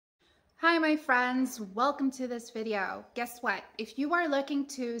Hi, my friends. Welcome to this video. Guess what? If you are looking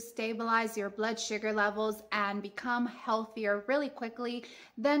to stabilize your blood sugar levels and become healthier really quickly,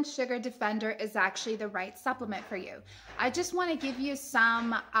 then Sugar Defender is actually the right supplement for you. I just want to give you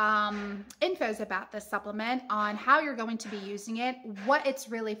some infos about this supplement on how you're going to be using it, what it's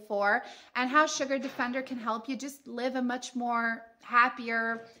really for, and how Sugar Defender can help you just live a much more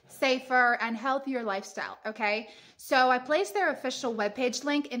happier, safer, and healthier lifestyle, okay? So I placed their official webpage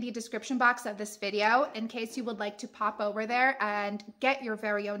link in the description box of this video in case you would like to pop over there and get your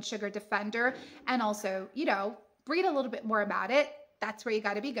very own Sugar Defender and also, read a little bit more about it. That's where you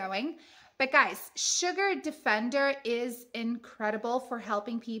got to be going. But guys, Sugar Defender is incredible for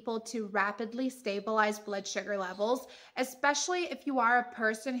helping people to rapidly stabilize blood sugar levels, especially if you are a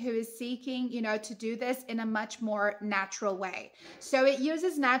person who is seeking, to do this in a much more natural way. So it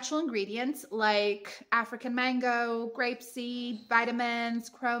uses natural ingredients like African mango, grapeseed, vitamins,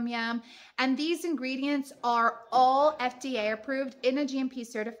 chromium, and these ingredients are all FDA approved in a GMP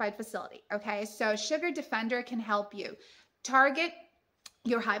certified facility. Okay, so Sugar Defender can help you target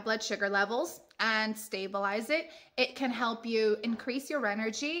your high blood sugar levels and stabilize it. It can help you increase your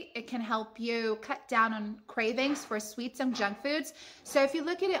energy. It can help you cut down on cravings for sweets and junk foods. So if you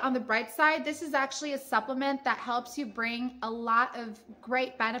look at it on the bright side, this is actually a supplement that helps you bring a lot of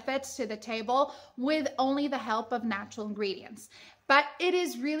great benefits to the table with only the help of natural ingredients. But it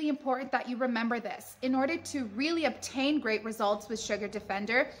is really important that you remember this. In order to really obtain great results with Sugar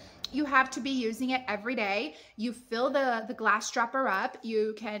Defender, you have to be using it every day. You fill the glass dropper up.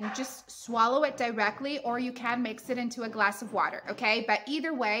 You can just swallow it directly, or you can mix it into a glass of water, okay? But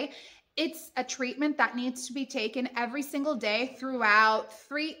either way, it's a treatment that needs to be taken every single day throughout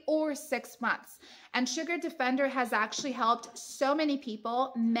 3 or 6 months. And Sugar Defender has actually helped so many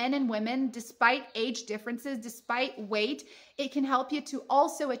people, men and women, despite age differences, despite weight. It can help you to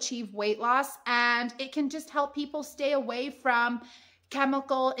also achieve weight loss, and it can just help people stay away from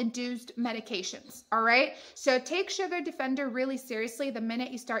chemical-induced medications, all right? So take Sugar Defender really seriously. The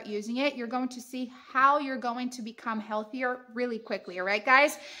minute you start using it, you're going to see how you're going to become healthier really quickly, all right,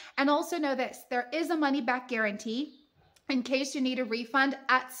 guys? And also know this, there is a money-back guarantee in case you need a refund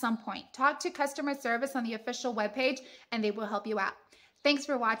at some point. Talk to customer service on the official webpage, and they will help you out. Thanks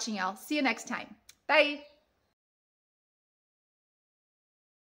for watching, y'all. See you next time. Bye.